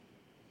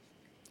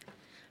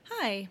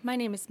Hi, my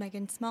name is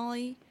Megan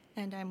Smalley,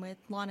 and I'm with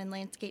Lawn and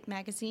Landscape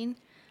Magazine.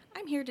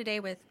 I'm here today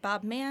with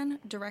Bob Mann,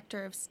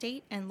 Director of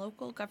State and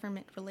Local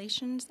Government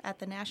Relations at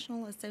the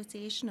National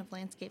Association of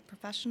Landscape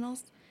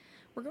Professionals.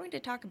 We're going to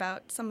talk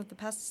about some of the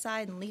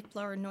pesticide and leaf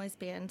blower noise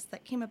bans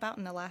that came about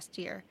in the last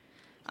year.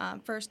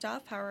 First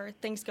off, how are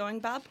things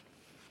going, Bob?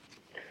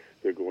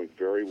 They're going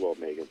very well,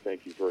 Megan.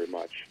 Thank you very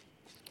much.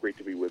 Great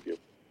to be with you.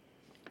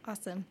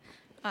 Awesome.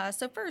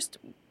 So first,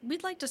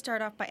 we'd like to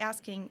start off by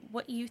asking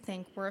what you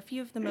think were a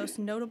few of the most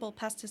notable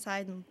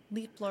pesticide and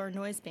leaf blower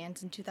noise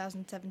bans in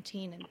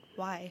 2017 and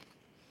why.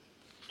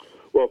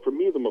 Well, for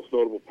me, the most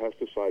notable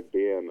pesticide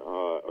ban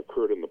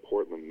occurred in the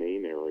Portland,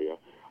 Maine area.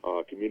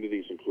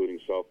 Communities including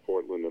South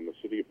Portland and the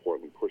city of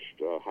Portland pushed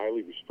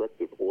highly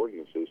restrictive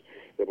ordinances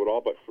that would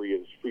all but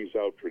freeze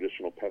out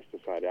traditional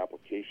pesticide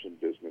application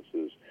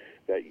businesses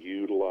that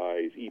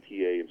utilize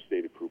EPA and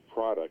state-approved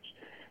products.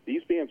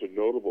 These bans are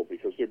notable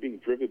because they're being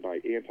driven by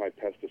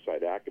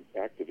anti-pesticide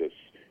activists,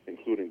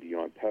 including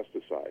Beyond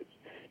Pesticides.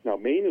 Now,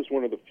 Maine is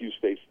one of the few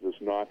states that does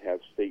not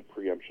have state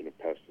preemption of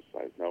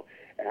pesticides. Now,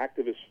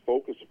 activists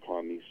focus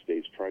upon these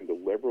states trying to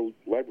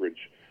leverage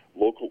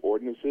local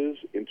ordinances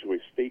into a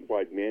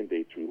statewide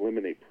mandate to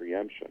eliminate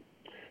preemption.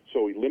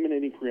 So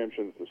eliminating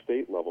preemption at the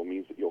state level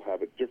means that you'll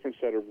have a different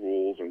set of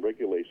rules and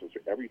regulations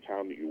for every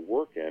town that you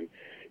work in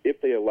if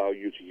they allow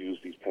you to use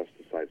these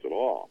pesticides at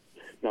all.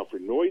 Now, for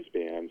noise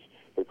bans,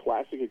 the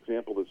classic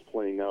example that's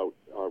playing out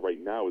right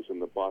now is in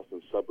the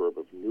Boston suburb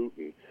of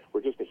Newton,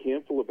 where just a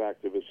handful of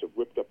activists have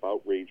whipped up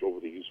outrage over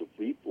the use of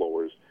leaf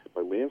blowers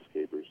by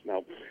landscapers.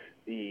 Now,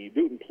 the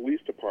Newton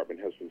Police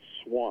Department has been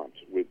swamped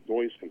with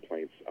noise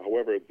complaints.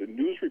 However, the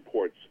news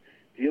reports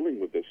dealing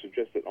with this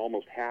suggest that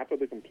almost half of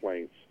the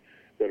complaints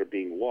that are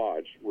being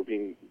lodged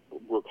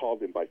were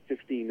called in by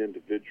 15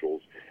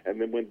 individuals.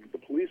 And then when the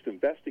police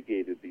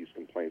investigated these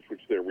complaints,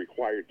 which they're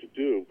required to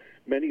do,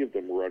 many of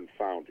them were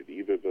unfounded.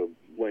 Either the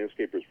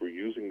landscapers were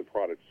using the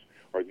products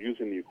or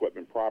using the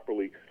equipment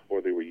properly,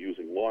 or they were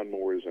using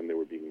lawnmowers and they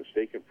were being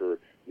mistaken for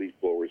leaf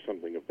blowers,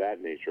 something of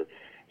that nature.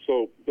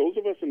 So those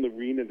of us in the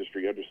green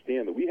industry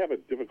understand that we have a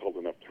difficult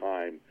enough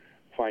time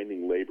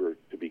finding labor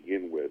to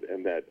begin with,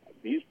 and that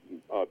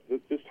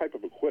this type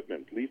of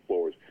equipment, leaf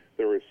blowers,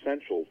 they're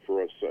essential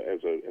for us as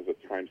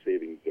a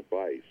time-saving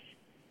device.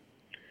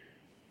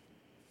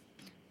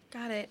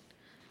 Got it.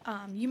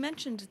 You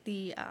mentioned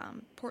the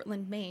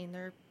Portland, Maine.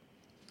 They're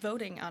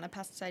voting on a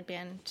pesticide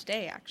ban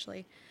today,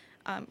 actually.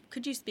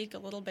 Could you speak a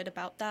little bit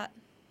about that?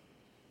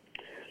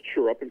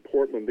 Sure. Up in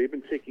Portland, they've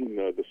been taking,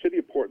 the city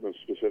of Portland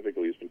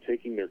specifically has been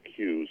taking their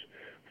cues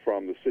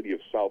from the city of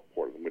South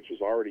Portland, which has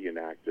already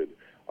enacted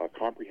a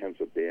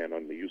comprehensive ban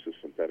on the use of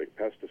synthetic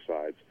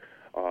pesticides.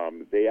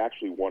 They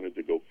actually wanted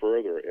to go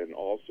further and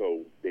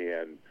also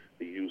ban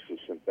the use of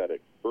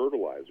synthetic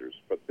fertilizers,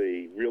 but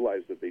they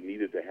realized that they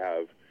needed to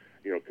have,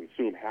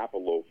 consume half a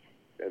loaf,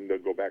 and they'll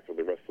go back to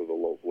the rest of the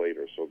loaf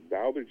later. So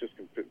now they're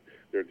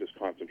just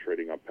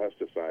concentrating on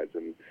pesticides,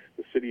 and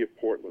the city of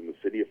Portland, the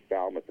city of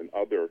Falmouth, and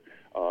other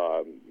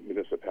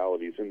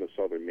municipalities in the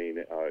southern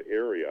Maine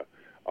area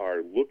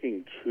are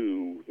looking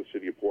to the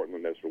city of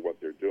Portland as to what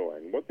they're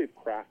doing. What they've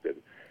crafted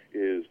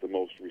is the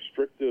most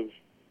restrictive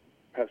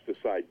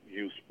pesticide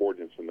use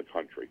ordinance in the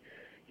country.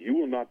 You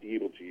will not be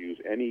able to use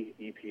any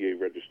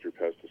EPA-registered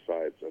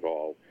pesticides at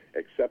all,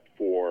 except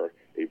for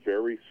a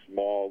very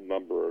small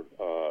number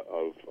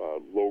of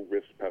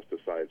low-risk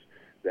pesticides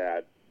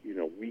that,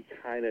 we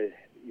kind of,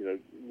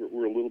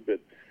 we're a little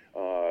bit,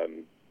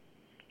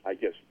 I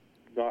guess,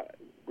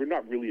 we're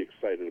not really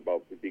excited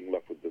about being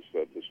left with this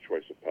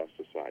choice of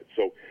pesticides.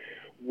 So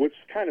what's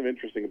kind of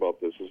interesting about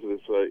this is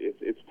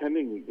it's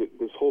tending,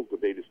 this whole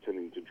debate is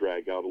tending to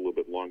drag out a little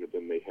bit longer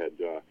than they had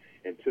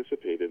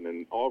anticipated,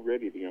 and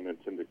already the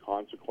unintended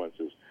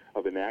consequences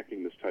of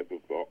enacting this type of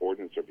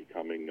ordinance are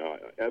becoming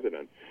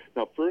evident.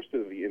 Now, first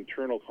is the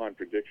internal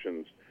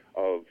contradictions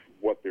of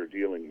what they're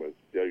dealing with.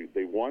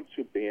 They want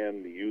to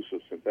ban the use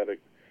of synthetic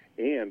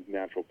and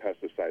natural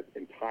pesticides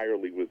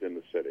entirely within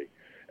the city,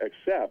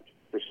 except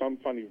for some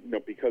funny,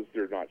 because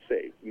they're not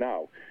safe.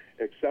 Now,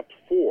 except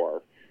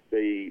for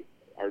they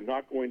are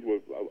not going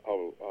to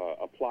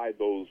apply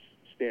those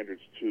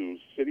standards to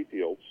city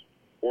fields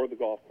or the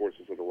golf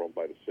courses that are owned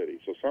by the city.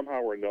 So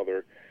somehow or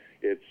another,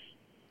 it's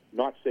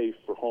not safe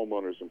for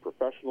homeowners and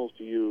professionals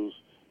to use,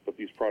 but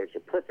these products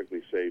are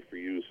perfectly safe for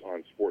use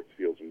on sports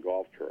fields and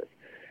golf turf.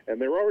 And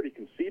they're already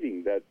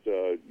conceding that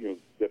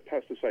that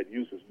pesticide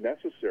use is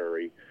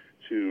necessary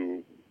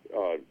to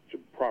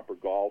proper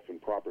golf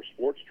and proper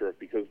sports turf,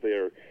 because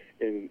they're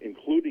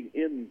including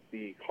in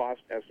the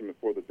cost estimate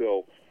for the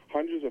bill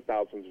hundreds of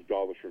thousands of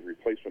dollars for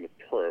replacement of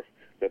turf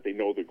that they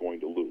know they're going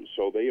to lose.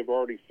 So they have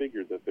already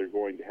figured that they're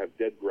going to have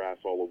dead grass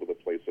all over the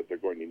place that they're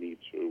going to need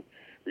to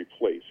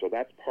replace. So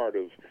that's part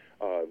of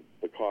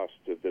the cost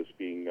that's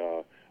being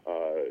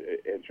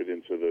entered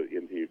into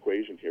the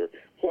equation here.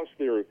 Plus,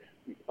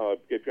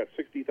 they've got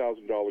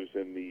 $60,000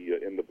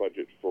 in the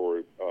budget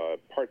for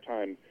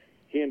part-time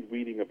hand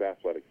weeding of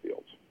athletic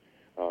fields.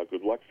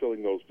 Good luck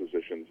filling those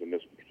positions in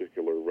this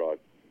particular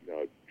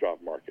job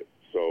market.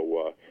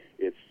 So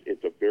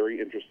it's a very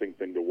very interesting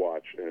thing to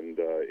watch. And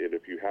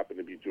if you happen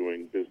to be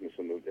doing business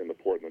in the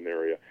Portland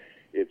area,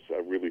 it's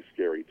a really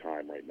scary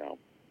time right now.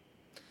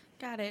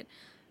 Got it.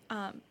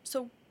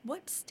 So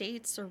what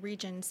states or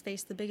regions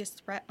face the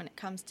biggest threat when it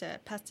comes to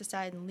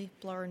pesticide and leaf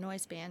blower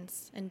noise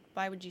bans, and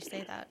why would you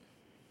say that?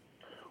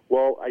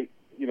 Well,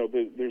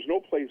 there's no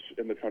place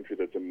in the country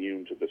that's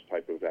immune to this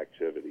type of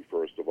activity.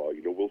 First of all,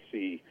 we'll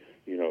see,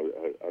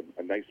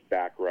 a nice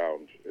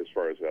background as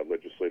far as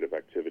legislative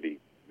activity,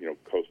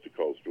 coast to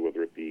coast,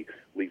 whether it be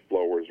leaf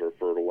blowers or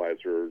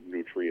fertilizer,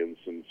 nutrients,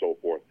 and so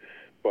forth.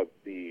 But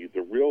the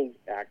real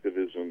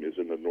activism is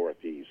in the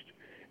Northeast,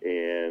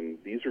 and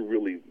these are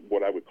really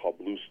what I would call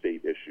blue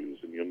state issues.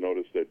 And you'll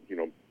notice that,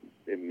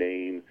 in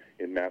Maine,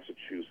 in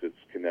Massachusetts,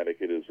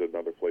 Connecticut is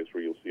another place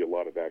where you'll see a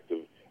lot of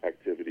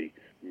activity.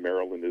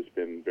 Maryland has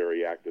been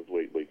very active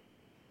lately.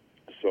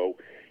 So,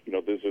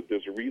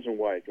 there's a reason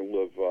why I can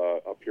live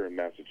up here in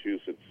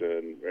Massachusetts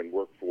and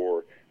work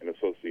for an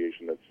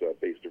association that's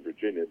based in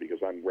Virginia, because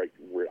I'm right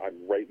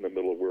in the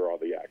middle of where all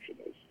the action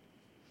is.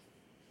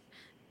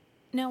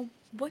 Now,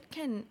 what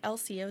can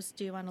LCOs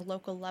do on a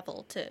local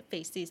level to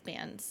face these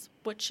bans?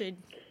 What should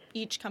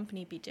each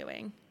company be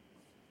doing?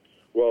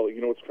 Well,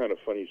 it's kind of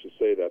funny you should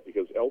say that,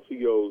 because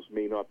LCOs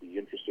may not be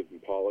interested in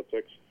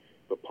politics,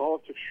 but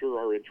politics sure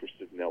are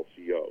interested in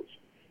LCOs.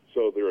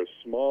 So they're a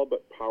small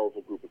but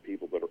powerful group of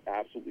people that are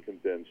absolutely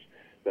convinced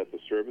that the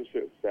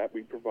services that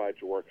we provide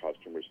to our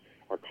customers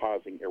are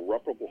causing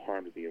irreparable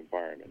harm to the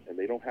environment, and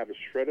they don't have a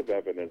shred of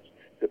evidence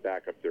to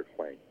back up their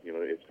claim.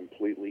 It's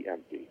completely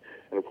empty.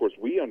 And of course,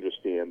 we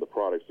understand the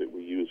products that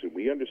we use, and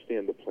we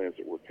understand the plants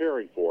that we're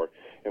caring for,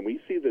 and we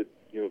see that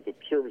the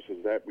services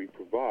that we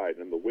provide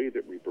and the way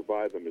that we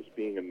provide them as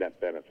being a net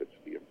benefit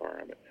to the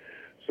environment.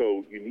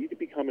 So you need to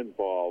become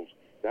involved.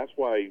 That's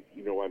why,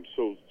 I'm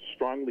so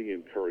strongly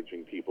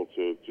encouraging people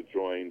to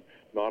join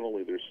not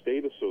only their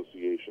state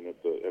association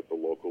at the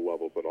local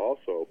level, but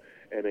also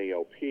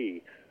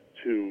NALP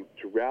to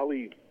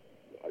rally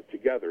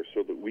together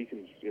so that we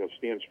can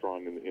stand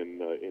strong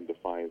in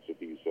defiance of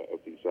these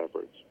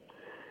efforts.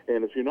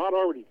 And if you're not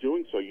already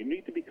doing so, you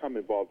need to become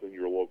involved in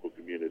your local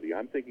community.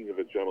 I'm thinking of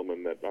a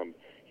gentleman that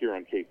here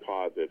on Cape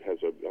Cod that has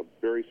a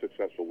very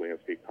successful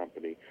landscape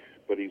company,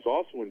 but he's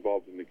also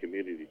involved in the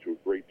community to a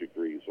great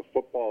degree. He's a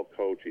football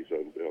coach. He's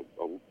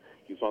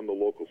on the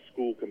local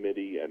school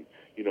committee, and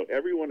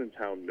everyone in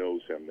town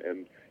knows him.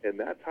 And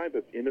that type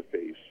of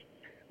interface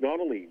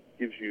not only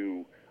gives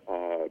you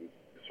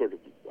sort of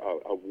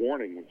a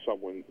warning when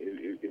someone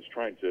is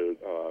trying to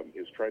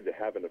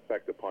have an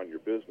effect upon your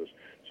business,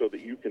 so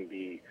that you can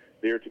be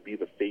there to be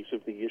the face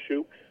of the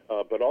issue,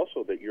 but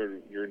also that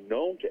you're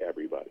known to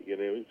everybody.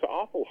 It's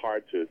awful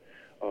hard to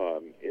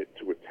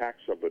attack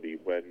somebody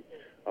when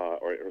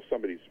or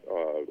somebody's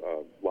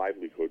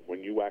livelihood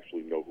when you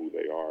actually know who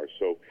they are.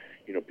 So,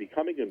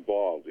 becoming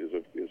involved is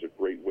a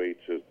great way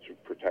to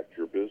protect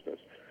your business.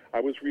 I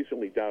was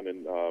recently down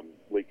in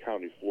Lake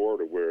County,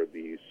 Florida, where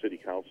the city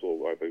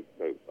council,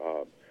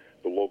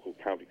 the local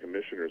county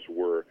commissioners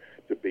were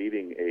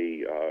debating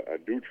a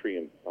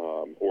nutrient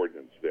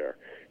ordinance there.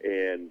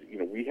 And,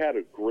 we had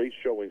a great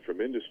showing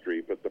from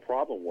industry, but the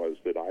problem was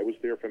that I was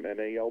there from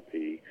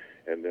NALP,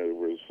 and there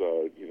was,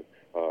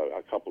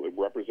 a couple of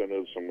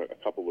representatives from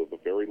a couple of the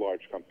very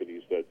large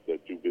companies that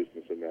do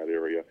business in that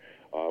area.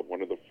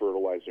 One of the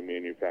fertilizer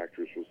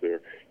manufacturers was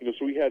there.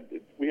 So we had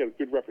a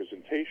good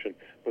representation,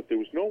 but there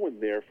was no one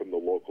there from the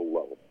local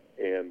level.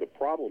 And the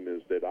problem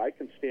is that I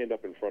can stand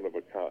up in front of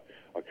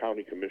a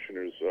county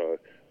commissioner's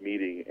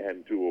meeting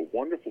and do a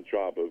wonderful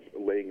job of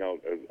laying out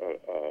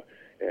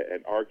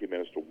an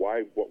argument as to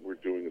why what we're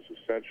doing is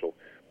essential.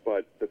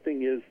 But the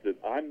thing is that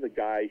I'm the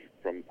guy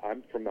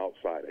I'm from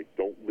outside. I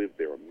don't live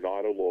there. I'm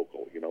not a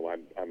local.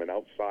 I'm an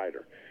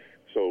outsider.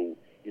 So,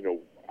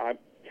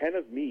 10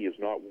 of me is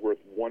not worth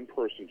one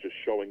person just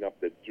showing up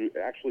that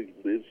actually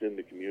lives in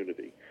the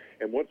community.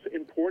 And what's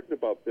important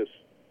about this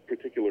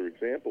particular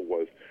example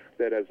was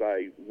that as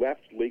I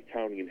left Lake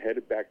County and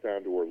headed back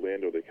down to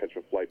Orlando to catch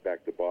a flight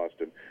back to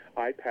Boston,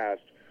 I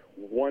passed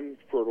one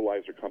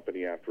fertilizer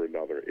company after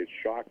another. It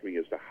shocked me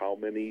as to how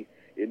many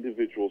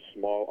individual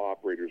small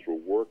operators were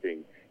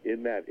working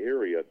in that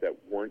area that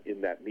weren't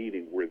in that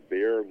meeting, where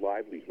their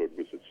livelihood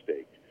was at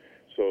stake.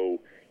 So,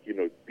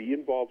 be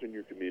involved in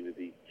your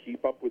community,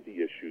 keep up with the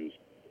issues,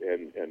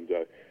 and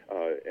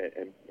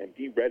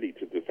be ready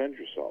to defend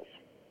yourself.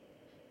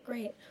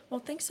 Great.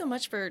 Well, thanks so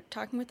much for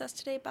talking with us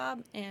today,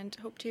 Bob, and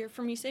hope to hear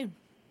from you soon.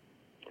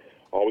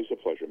 Always a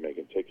pleasure,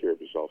 Megan. Take care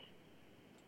of yourself.